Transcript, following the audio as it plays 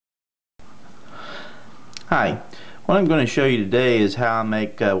Hi, what I'm going to show you today is how I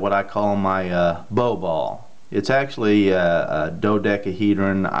make what I call my BeauBall. It's actually a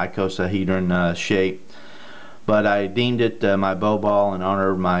dodecahedron, icosahedron shape, but I deemed it my BeauBall in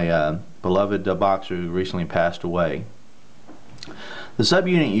honor of my beloved boxer who recently passed away. The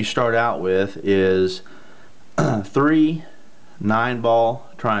subunit you start out with is 3 9-ball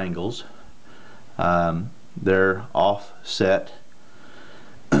triangles. They're offset.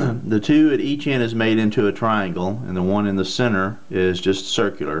 The 2 at each end is made into a triangle, and the one in the center is just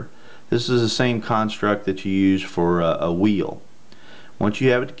circular. This is the same construct that you use for a wheel. Once you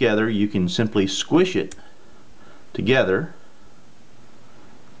have it together, you can simply squish it together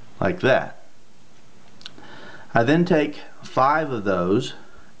like that. I then take 5 of those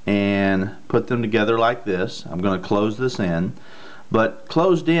and put them together like this. I'm going to close this in, but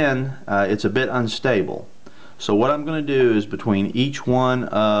closed in it's a bit unstable. So what I'm going to do is between each one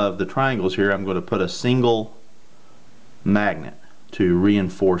of the triangles here, I'm going to put a single magnet to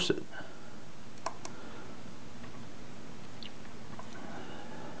reinforce it.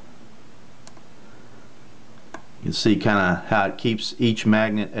 You can see kind of how it keeps each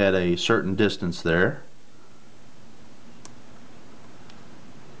magnet at a certain distance there.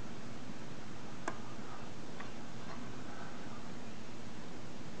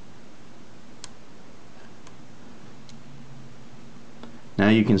 Now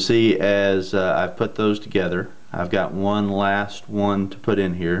you can see as I've put those together, I've got one last one to put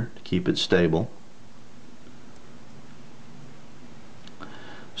in here to keep it stable.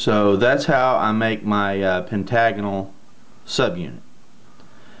 So that's how I make my pentagonal subunit.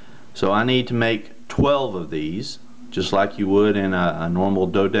 So I need to make 12 of these, just like you would in a normal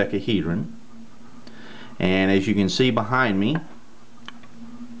dodecahedron. And as you can see behind me,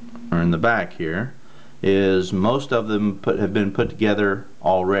 or in the back here, is most of them have been put together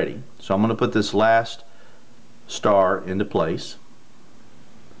already. So I'm going to put this last star into place.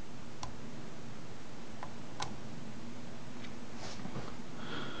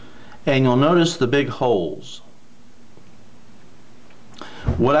 And you'll notice the big holes.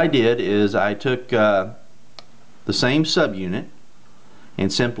 What I did is I took the same subunit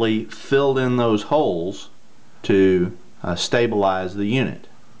and simply filled in those holes to stabilize the unit.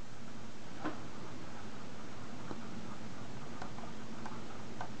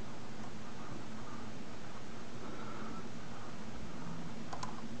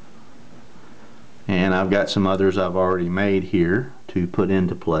 And I've got some others I've already made here to put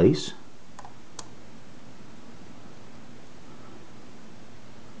into place.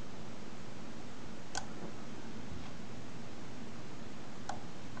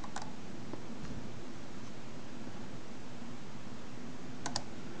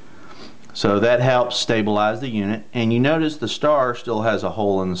 So that helps stabilize the unit. And you notice the star still has a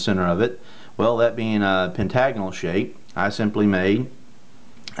hole in the center of it. Well, that being a pentagonal shape, I simply made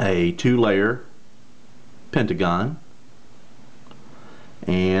a 2-layer pentagon,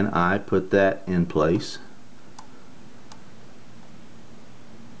 and I put that in place.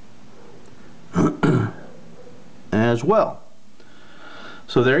 As well.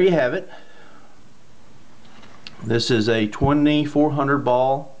 So there you have it. This is a 2400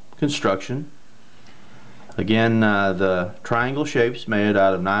 ball construction. Again, the triangle shapes made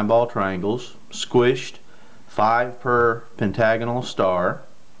out of 9-ball triangles, squished, 5 per pentagonal star.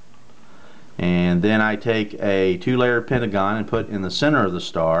 And then I take a 2-layer pentagon and put in the center of the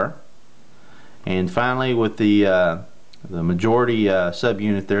star. And finally, with the majority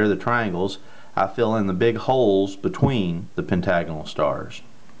subunit there, the triangles, I fill in the big holes between the pentagonal stars.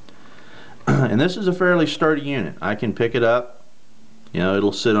 And this is a fairly sturdy unit. I can pick it up. You know,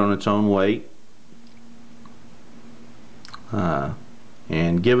 it'll sit on its own weight.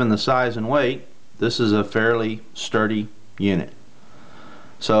 And given the size and weight, this is a fairly sturdy unit.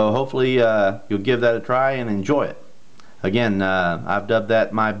 So hopefully you'll give that a try and enjoy it. Again, I've dubbed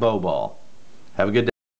that my BeauBall. Have a good day.